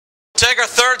take our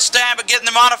third stab at getting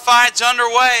the modifieds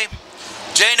underway.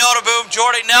 Jay Notaboom,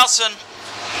 Jordy Nelson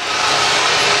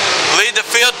lead the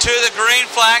field to the green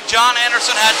flag. John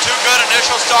Anderson had two good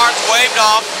initial starts, waved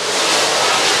off.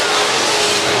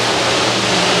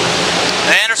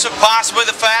 Anderson possibly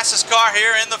the fastest car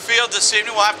here in the field this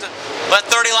evening. We'll have to let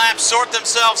 30 laps sort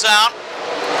themselves out.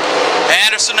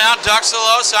 Anderson now ducks to the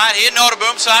low side. He and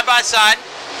Notaboom side by side.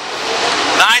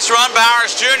 Nice run,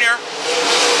 Bowers Jr.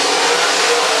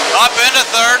 Up into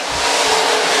third.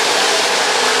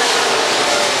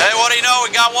 Hey, what do you know?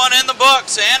 We got one in the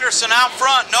books. Anderson out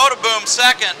front. Notaboom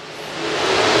second.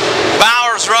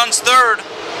 Bowers runs third.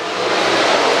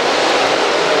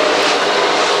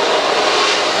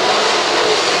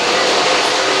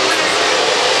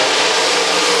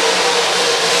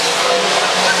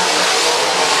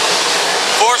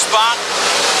 Fourth spot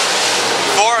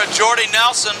for Jordy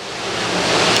Nelson.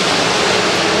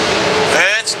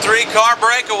 It's a three-car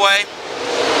breakaway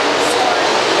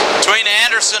between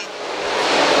Anderson,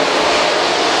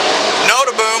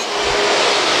 Notaboom,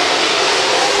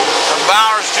 and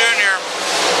Bowers Jr.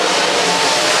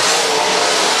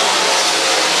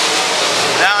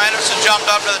 Now Anderson jumped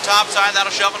up to the top side.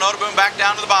 That'll shove Notaboom back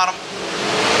down to the bottom.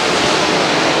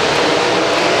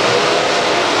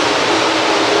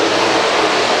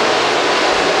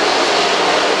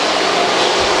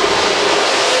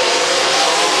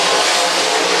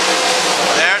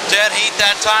 Dead heat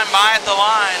that time by at the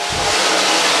line.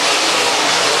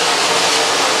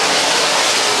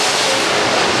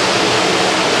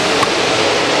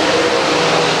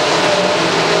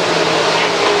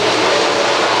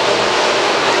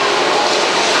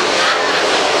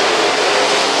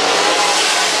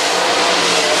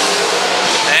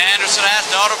 Anderson has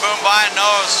Notaboom by a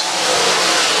nose.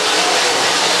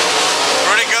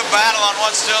 Pretty good battle on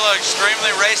what's still an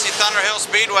extremely racy Thunder Hill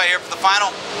Speedway here for the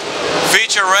final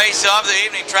feature race of the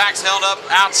evening. Track's held up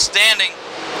outstanding.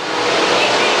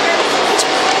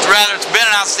 It's been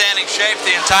in outstanding shape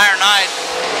the entire night.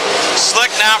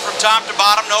 Slick now from top to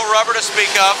bottom, no rubber to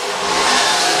speak of.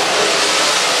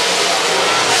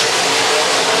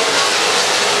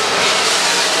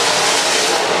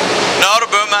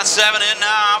 Notaboom, that's 7 in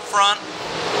now out front.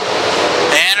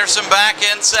 Anderson back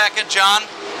in second. John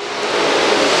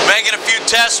making a few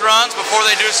test runs before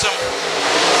they do some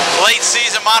late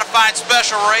season modified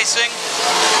special racing.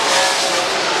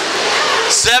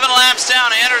 7 laps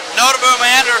down. Notaboom,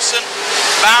 Anderson,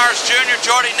 Bowers Jr.,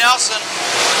 Jordy Nelson.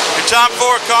 Your top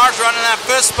 4 cars running that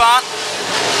 5th spot.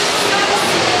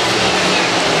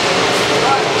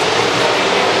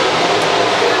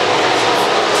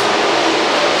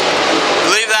 I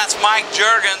believe that's Mike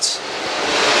Juergens.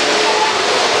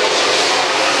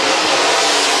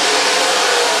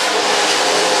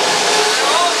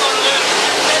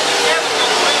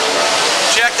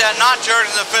 Check that, not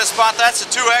Juergens in the 5th spot. That's a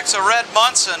 2X of Red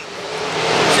Munson.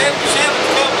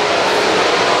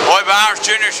 Boy, Bowers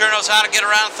Jr. sure knows how to get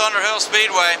around Thunder Hill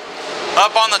Speedway.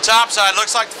 Up on the top side,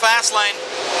 looks like the fast lane.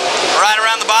 Right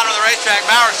around the bottom of the racetrack.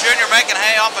 Bowers Jr. making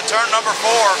hay off of turn number 4.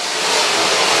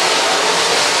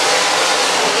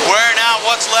 Wearing out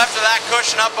what's left of that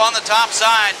cushion up on the top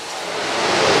side.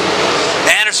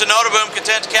 Anderson Notaboom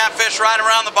content to catfish right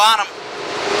around the bottom,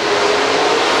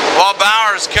 while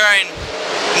Bowers carrying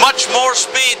much more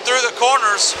speed through the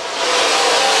corners.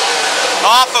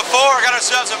 Off of 4, got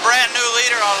ourselves a brand new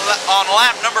leader on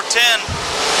lap number 10.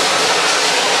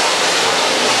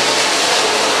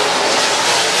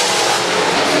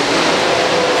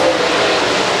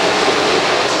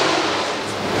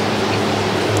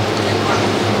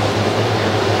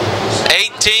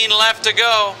 Left to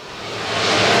go.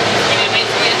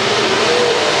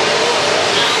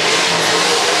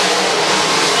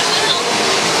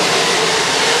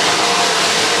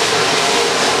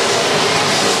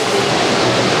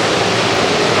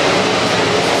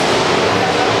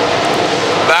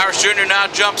 Bowers Jr. now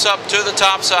jumps up to the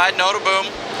top side. Notaboom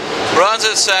runs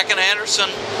his second. Anderson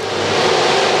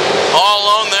all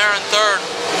alone there in third.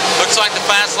 Looks like the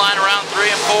fast line around 3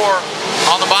 and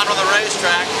 4 on the bottom of the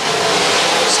racetrack.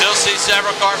 Still see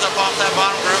several cars up off that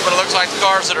bottom group, but it looks like the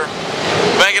cars that are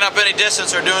making up any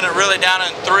distance are doing it really down in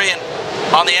 3 and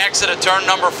on the exit of turn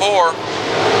number 4.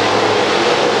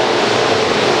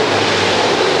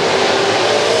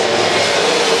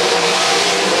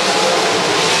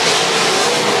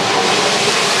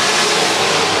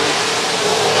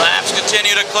 Laps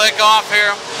continue to click off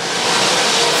here.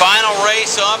 Final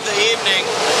race of the evening.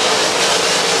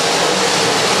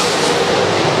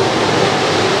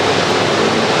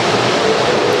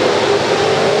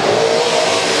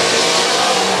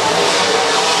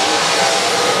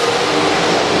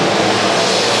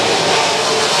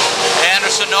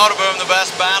 Notaboom the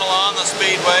best battle on the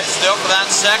speedway, still for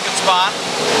that second spot.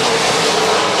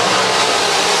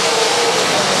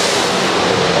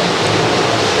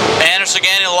 Anderson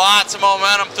gaining lots of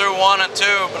momentum through 1 and 2,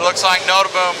 but it looks like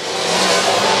Notaboom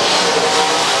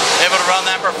able to run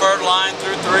that preferred line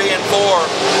through 3 and 4.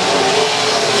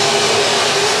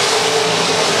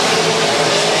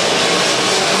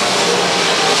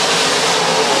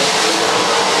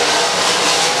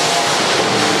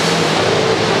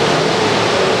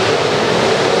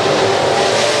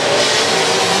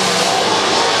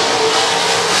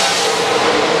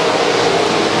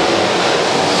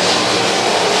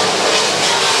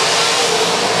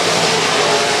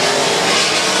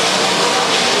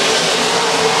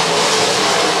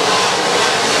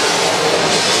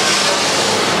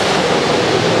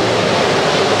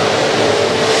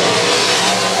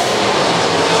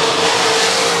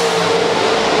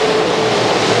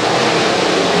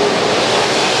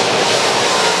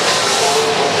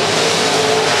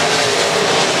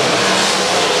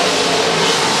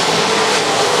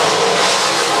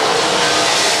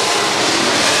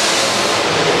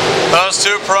 Those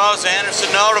two pros, Anderson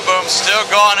and Notaboom, still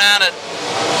going at it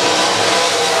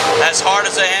as hard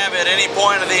as they have at any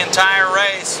point of the entire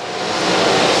race.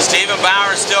 Stephen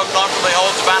Bowers still comfortably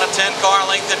holds about a 10-car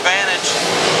length advantage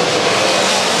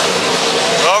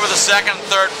over the second and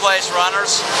third place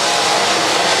runners.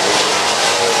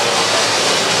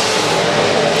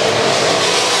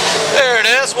 There it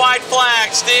is, white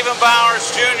flag. Stephen Bowers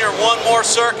Jr., one more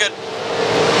circuit.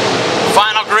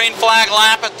 Final green flag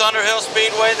lap at Thunder Hill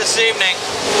Speedway this evening.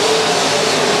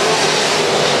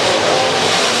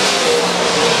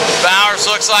 Bowers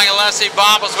looks like, unless he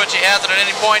bobbles, which he hasn't at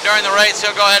any point during the race,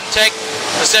 he'll go ahead and take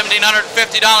the $1,750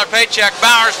 paycheck.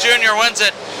 Bowers Jr. wins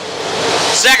it.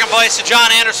 Second place to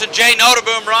John Anderson. Jay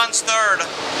Notaboom runs third.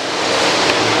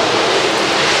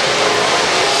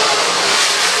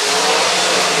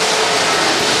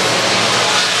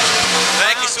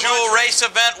 Thank you so much. Jewel race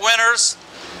event winners.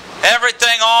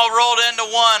 Everything all rolled into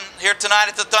one here tonight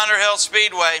at the Thunder Hill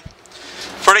Speedway.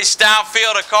 Pretty stout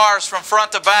field of cars from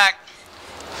front to back.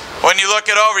 When you look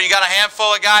it over, you got a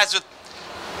handful of guys with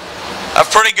a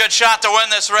pretty good shot to win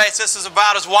this race. This is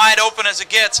about as wide open as it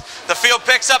gets. The field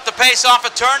picks up the pace off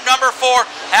of turn number 4.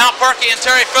 Al Perky and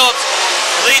Terry Phillips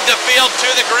lead the field to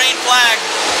the green flag.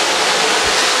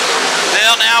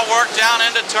 They'll now work down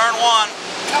into turn 1.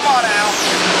 Come on, Al.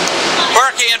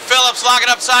 Perky and Phillips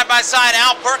locking up side by side.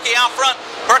 Al Perky out front.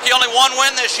 Perky only one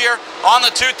win this year on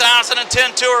the 2010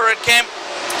 Tour. It came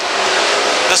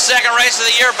the second race of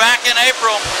the year back in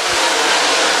April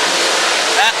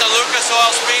at the Lucas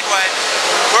Oil Speedway.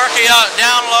 Perky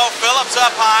down low, Phillips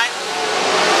up high.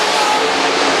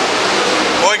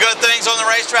 Boy, good things on the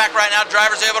racetrack right now.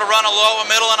 Drivers able to run a low, a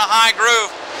middle, and a high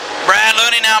groove. Brad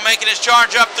Looney now making his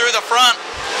charge up through the front.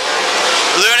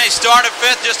 Looney started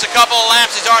 5th, just a couple of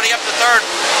laps. He's already up to 3rd.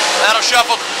 That'll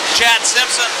shuffle Chad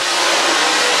Simpson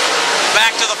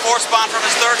back to the 4th spot from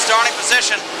his 3rd starting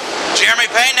position.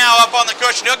 Jeremy Payne now up on the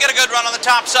cushion. He'll get a good run on the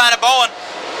top side of Bowen.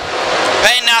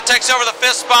 Payne now takes over the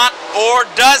 5th spot, or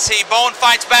does he? Bowen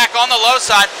fights back on the low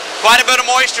side. Quite a bit of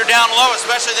moisture down low,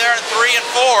 especially there in 3 and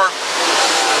 4.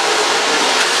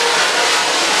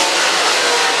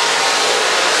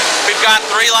 We've got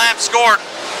 3 laps scored.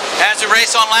 As we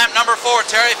race on lap number 4,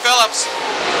 Terry Phillips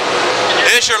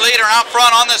is your leader out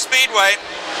front on the speedway.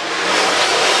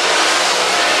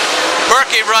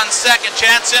 Perky runs 2nd,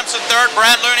 Chad Simpson 3rd,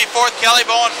 Brad Looney 4th, Kelly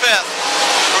Bowen 5th.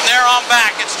 From there on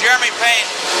back, it's Jeremy Payne,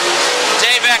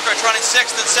 Dave Eckrich running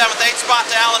 6th and 7th, 8th spot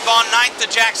to Alan Vaughn, 9th to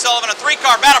Jack Sullivan, a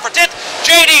 3-car battle for 10th.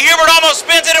 J.D. Hubert almost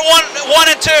spins it at 1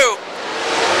 and 2.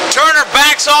 Turner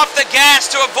backs off the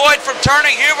gas to avoid from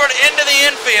turning Hubert into the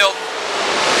infield.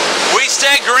 We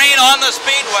stay green on the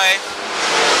speedway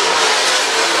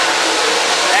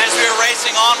as we are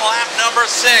racing on lap number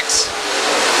 6.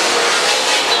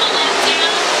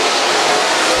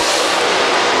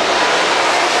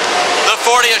 The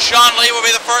 40 of Sean Lee will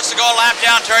be the first to go a lap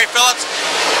down. Terry Phillips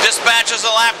dispatches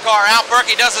the lap car. Al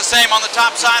Perky does the same on the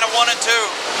top side of 1 and 2.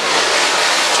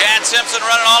 Chad Simpson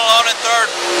running all alone in 3rd.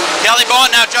 Kelly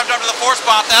Bowen now jumped up to the 4th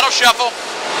spot. That'll shuffle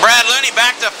Brad Looney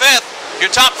back to 5th. Your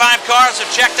top 5 cars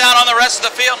have checked out on the rest of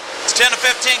the field. It's 10 to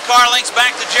 15 car lengths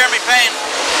back to Jeremy Payne.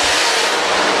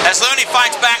 As Looney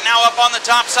fights back now up on the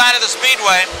top side of the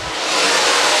speedway.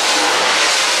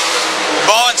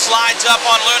 Bowen slides up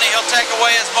on Looney. He'll take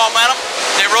away his momentum.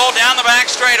 They roll down the back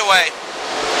straightaway.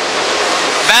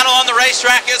 Battle on the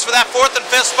racetrack is for that 4th and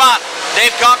 5th spot.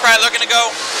 Dave Conkright looking to go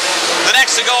the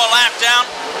next to go a lap down.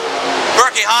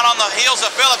 Perky hot on the heels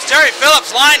of Phillips. Terry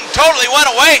Phillips' line totally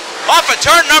went away off of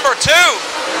turn number 2.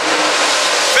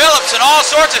 Phillips Phillips in all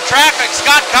sorts of traffic.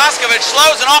 Scott Koskovich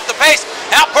slows and off the pace.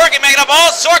 Al Perky making up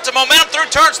all sorts of momentum through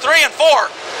turns 3 and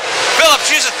 4. Phillips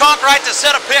uses Conkrite to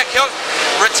set a pick. He'll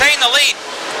retain the lead.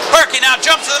 Perky now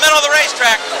jumps to the middle of the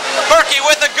racetrack. Perky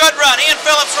with a good run. He and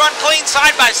Phillips run clean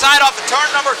side by side off of turn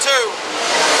number 2.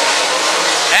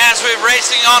 As we're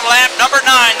racing on lap number 9,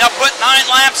 they'll put 9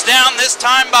 laps down this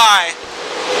time by.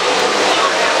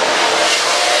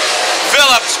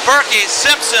 Phillips, Perky,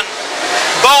 Simpson,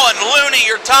 Bowen, Looney,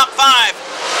 your top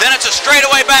 5. Then it's a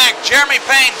straightaway back. Jeremy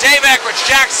Payne, Dave Eckridge,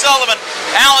 Jack Sullivan,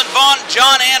 Alan Vaughn,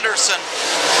 John Anderson.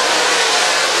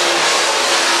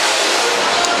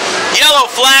 Yellow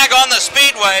flag on the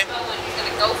speedway.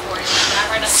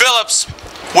 Phillips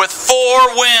with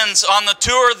 4 wins on the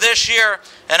Tour this year.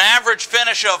 An average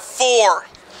finish of 4.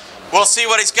 We'll see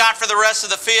what he's got for the rest of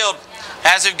the field.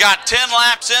 As we've got 10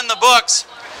 laps in the books.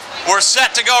 We're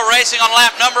set to go racing on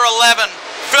lap number 11.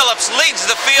 Phillips leads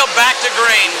the field back to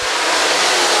green.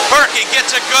 Perky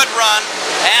gets a good run,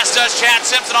 as does Chad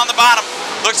Simpson on the bottom.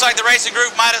 Looks like the racing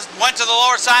group might have went to the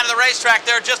lower side of the racetrack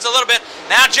there just a little bit.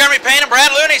 Now Jeremy Payne and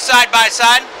Brad Looney side by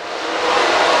side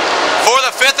for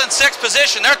the 5th and 6th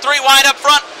position. They're 3 wide up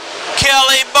front.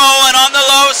 Kelly Bowen on the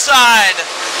low side.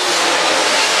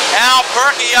 Al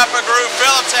Perky up a groove.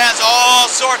 Phillips has all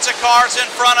sorts of cars in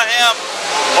front of him,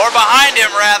 or behind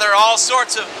him rather, all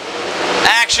sorts of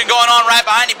action going on right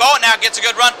behind him. Bowen now gets a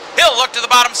good run. He'll look to the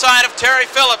bottom side of Terry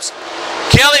Phillips.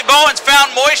 Kelly Bowen's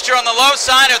found moisture on the low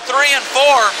side of 3 and 4.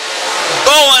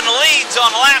 Bowen leads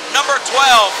on lap number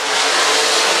 12.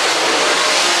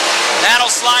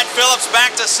 That'll slide Phillips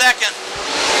back to 2nd.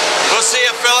 We'll see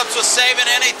if Phillips was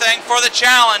saving anything for the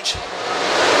challenge.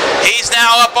 He's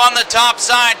now up on the top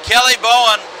side. Kelly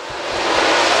Bowen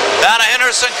out of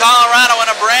Henderson, Colorado in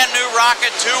a brand new rocket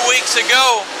 2 weeks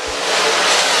ago.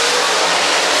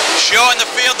 Showing the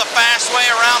field the fast way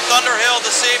around Thunder Hill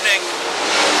this evening.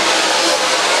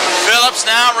 Phillips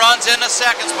now runs in the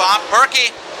 2nd spot.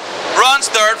 Perky runs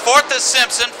 3rd. 4th is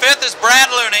Simpson. 5th is Brad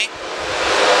Looney.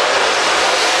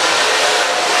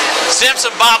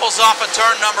 Simpson bobbles off of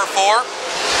turn number 4.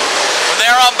 From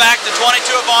there on back to 22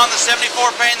 of Vaughn, the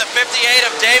 74 Payne, the 58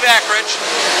 of Dave Eckridge.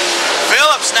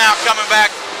 Phillips now coming back.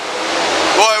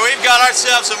 Boy, we've got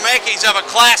ourselves some makings of a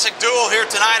classic duel here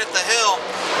tonight at the Hill,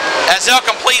 as they'll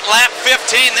complete lap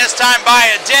 15, this time by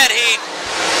a dead heat.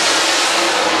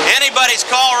 Anybody's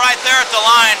call right there at the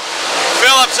line.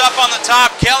 Phillips up on the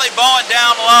top, Kelly Bowen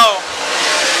down low.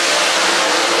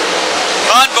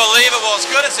 Unbelievable. As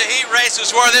good as the heat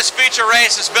races were, this feature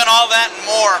race has been all that and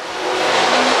more.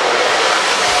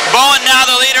 Bowen now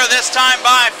the leader this time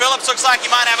by. Phillips looks like he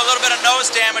might have a little bit of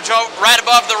nose damage right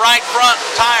above the right front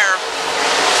tire.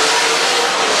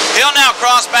 He'll now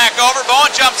cross back over.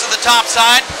 Bowen jumps to the top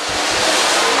side.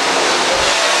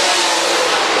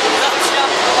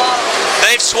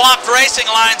 They've swapped racing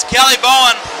lines. Kelly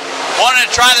Bowen wanted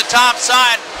to try the top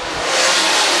side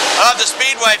of the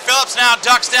speedway. Phillips now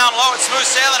ducks down low. It's smooth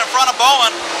sailing in front of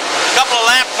Bowen. A couple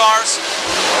of lap cars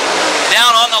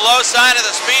down on the low side of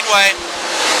the speedway.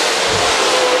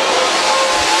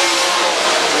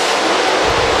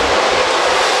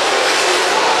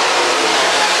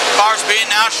 Cars being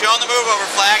now shown the move over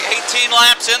flag. 18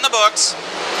 laps in the books.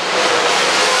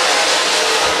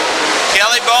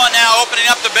 Kelly Bowen now opening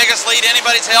up the biggest lead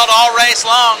anybody's held all race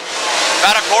long.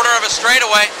 About a quarter of a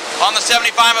straightaway on the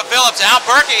 75 of Phillips. Al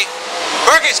Perky.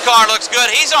 Perky's car looks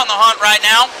good. He's on the hunt right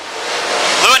now.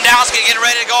 Lewandowski getting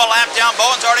ready to go a lap down.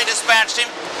 Bowen's already dispatched him.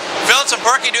 Phillips and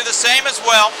Perky do the same as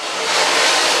well.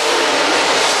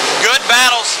 Good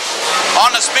battles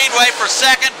on the speedway for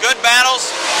 2nd. Good battles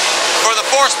for the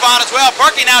 4th spot as well.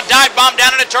 Perky now dive bomb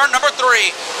down into turn number 3.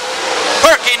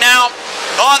 Perky now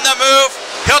on the move.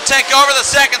 He'll take over the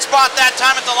 2nd spot that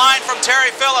time at the line from Terry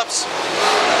Phillips.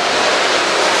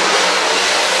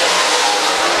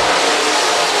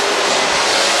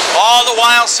 All the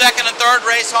while 2nd and 3rd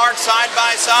race hard side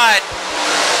by side.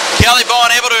 Kelly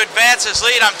Bowen able to advance his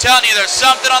lead. I'm telling you, there's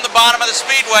something on the bottom of the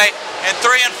speedway in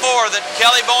 3 and 4 that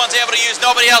Kelly Bowen's able to use.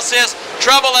 Nobody else is.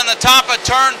 Trouble in the top of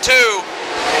turn 2.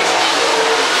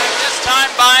 This time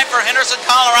by for Henderson,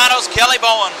 Colorado's Kelly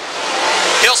Bowen.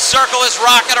 He'll circle his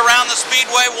rocket around the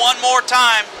speedway one more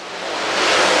time.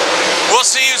 We'll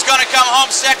see who's going to come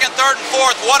home 2nd, 3rd, and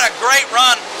 4th. What a great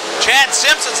run. Chad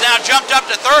Simpson's now jumped up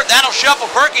to 3rd. That'll shuffle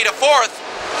Perky to 4th.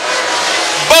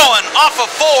 Bowen off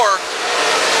of 4.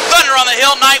 Thunder on the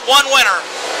Hill Night 1 winner.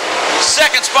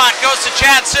 2nd spot goes to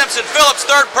Chad Simpson. Phillips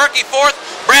 3rd, Perky 4th.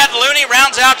 Brad Looney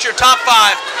rounds out your top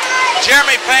 5.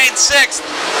 Jeremy Payne 6th.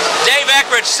 Dave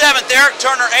Eckridge 7th. Eric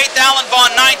Turner 8th. Alan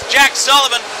Vaughn 9th. Jack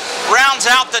Sullivan rounds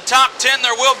out the top 10.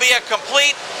 There will be a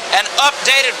complete and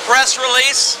updated press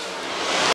release